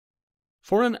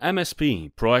For an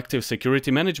MSP, proactive security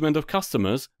management of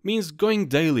customers means going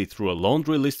daily through a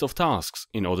laundry list of tasks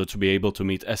in order to be able to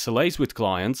meet SLAs with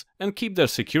clients and keep their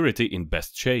security in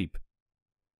best shape.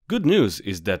 Good news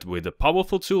is that with the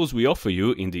powerful tools we offer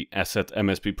you in the ESET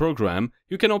MSP program,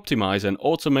 you can optimize and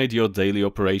automate your daily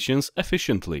operations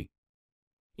efficiently.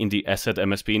 In the ESET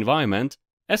MSP environment,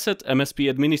 ESET MSP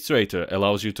Administrator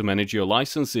allows you to manage your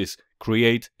licenses,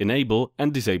 create, enable,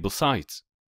 and disable sites.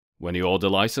 When you order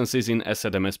licenses in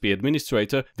ESET MSP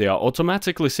Administrator, they are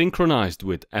automatically synchronized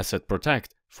with ESET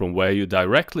PROTECT, from where you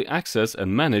directly access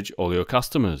and manage all your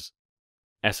customers.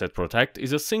 ESET PROTECT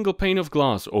is a single pane of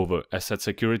glass over ESET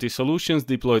security solutions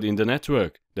deployed in the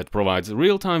network that provides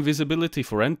real-time visibility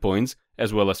for endpoints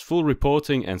as well as full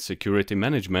reporting and security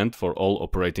management for all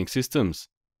operating systems.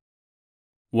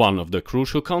 One of the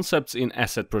crucial concepts in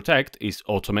ESET PROTECT is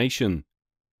automation.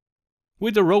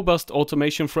 With a robust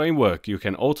automation framework, you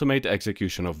can automate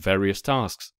execution of various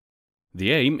tasks.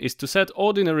 The aim is to set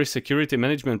ordinary security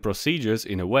management procedures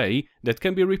in a way that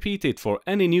can be repeated for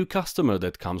any new customer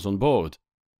that comes on board.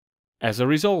 As a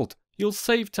result, you'll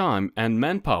save time and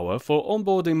manpower for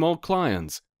onboarding more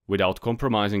clients without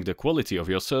compromising the quality of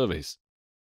your service.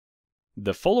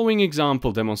 The following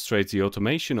example demonstrates the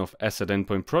automation of ESET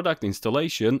endpoint product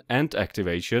installation and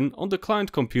activation on the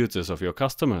client computers of your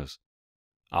customers.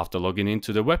 After logging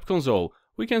into the web console,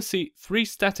 we can see three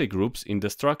static groups in the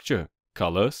structure: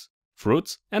 colors,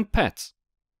 fruits, and pets.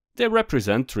 They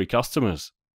represent three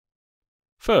customers.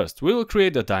 First, we will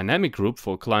create a dynamic group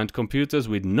for client computers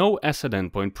with no ESET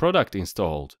endpoint product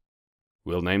installed.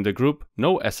 We'll name the group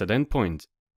No ESET Endpoint.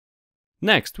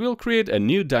 Next, we'll create a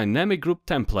new dynamic group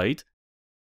template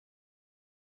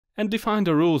and define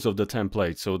the rules of the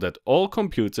template so that all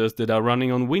computers that are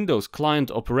running on Windows client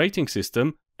operating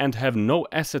system and have no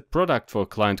ESET product for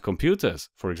client computers,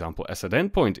 for example ESET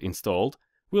Endpoint, installed,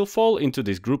 will fall into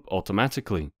this group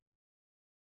automatically.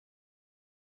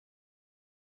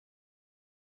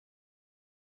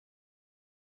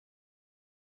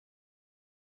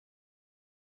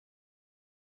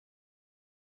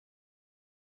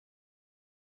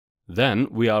 Then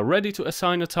we are ready to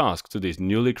assign a task to this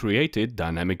newly created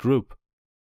dynamic group.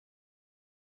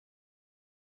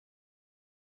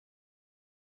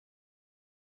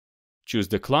 Choose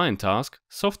the client task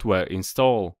Software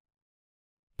Install.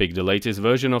 Pick the latest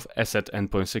version of ESET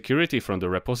Endpoint Security from the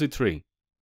repository.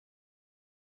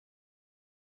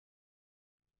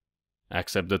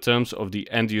 Accept the terms of the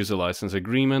end-user license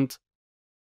agreement.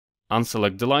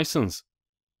 Unselect the license.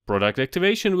 Product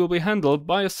activation will be handled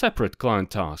by a separate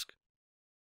client task.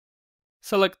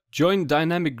 Select Join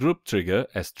Dynamic Group Trigger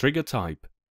as trigger type.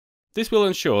 This will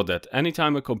ensure that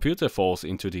anytime a computer falls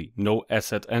into the No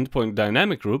ESET Endpoint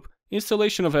dynamic group,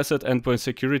 installation of ESET Endpoint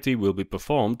Security will be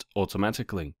performed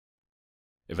automatically.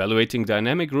 Evaluating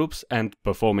dynamic groups and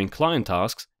performing client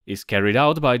tasks is carried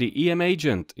out by the EM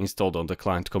agent installed on the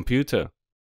client computer.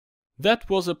 That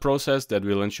was a process that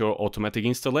will ensure automatic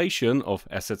installation of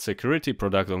ESET security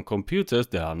product on computers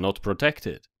that are not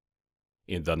protected.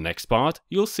 In the next part,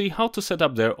 you'll see how to set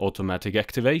up their automatic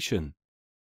activation.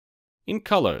 In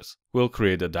Colors, we'll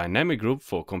create a dynamic group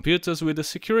for computers with a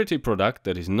security product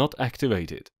that is not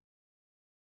activated.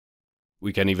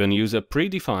 We can even use a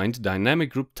predefined dynamic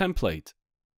group template.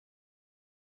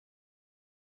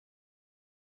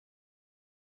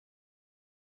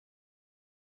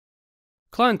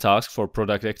 Client task for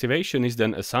product activation is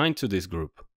then assigned to this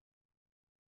group.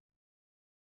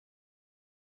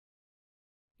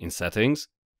 In Settings,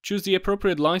 choose the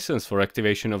appropriate license for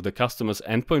activation of the customer's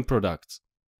endpoint products.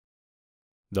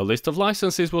 The list of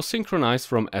licenses was synchronized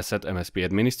from ESET MSP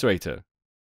Administrator.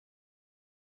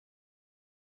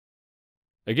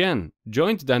 Again,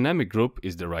 Joint Dynamic Group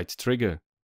is the right trigger.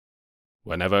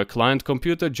 Whenever a client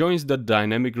computer joins the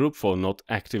dynamic group for not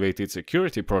activated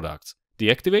security products, the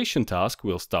activation task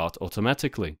will start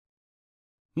automatically.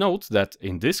 Note that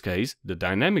in this case, the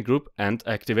dynamic group and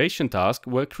activation task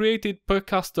were created per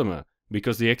customer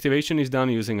because the activation is done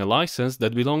using a license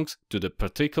that belongs to the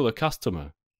particular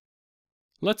customer.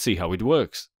 Let's see how it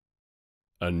works.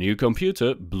 A new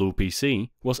computer, Blue PC,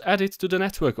 was added to the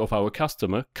network of our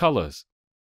customer, Colors.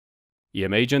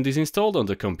 EM Agent is installed on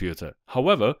the computer,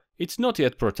 however, it's not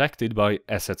yet protected by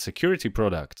ESET security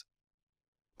product.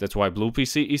 That's why Blue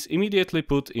PC is immediately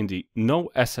put in the No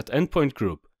ESET Endpoint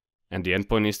group, and the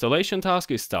endpoint installation task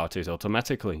is started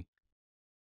automatically.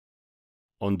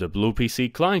 On the Blue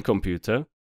PC client computer,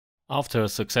 after a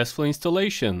successful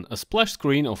installation, a splash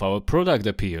screen of our product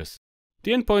appears.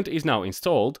 The endpoint is now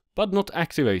installed, but not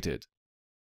activated.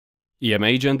 EM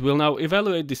Agent will now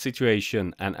evaluate the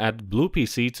situation and add Blue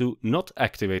PC to Not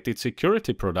Activated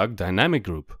Security Product dynamic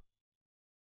group.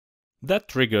 That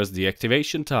triggers the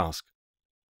activation task.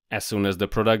 As soon as the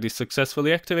product is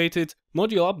successfully activated,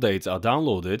 module updates are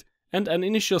downloaded and an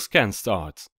initial scan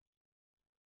starts.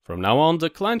 From now on, the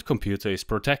client computer is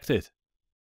protected.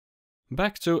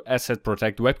 Back to ESET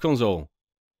PROTECT web console.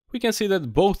 We can see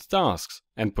that both tasks,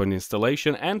 endpoint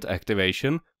installation and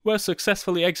activation, were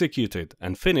successfully executed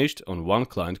and finished on one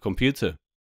client computer.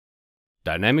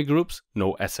 Dynamic groups,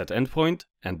 no ESET endpoint,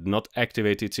 and not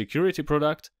activated security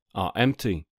product are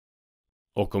empty.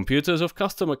 All computers of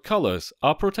customer colors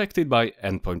are protected by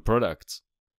endpoint products.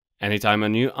 Anytime a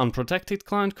new unprotected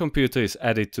client computer is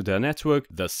added to their network,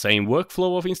 the same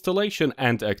workflow of installation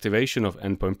and activation of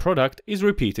endpoint product is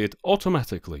repeated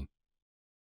automatically.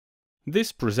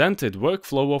 This presented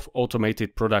workflow of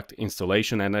automated product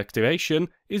installation and activation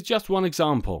is just one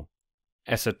example.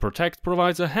 ESET PROTECT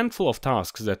provides a handful of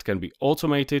tasks that can be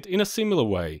automated in a similar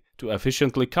way to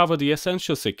efficiently cover the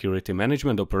essential security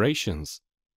management operations.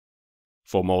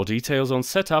 For more details on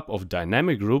setup of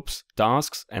dynamic groups,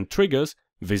 tasks, and triggers,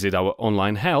 visit our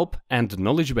online help and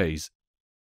knowledge base.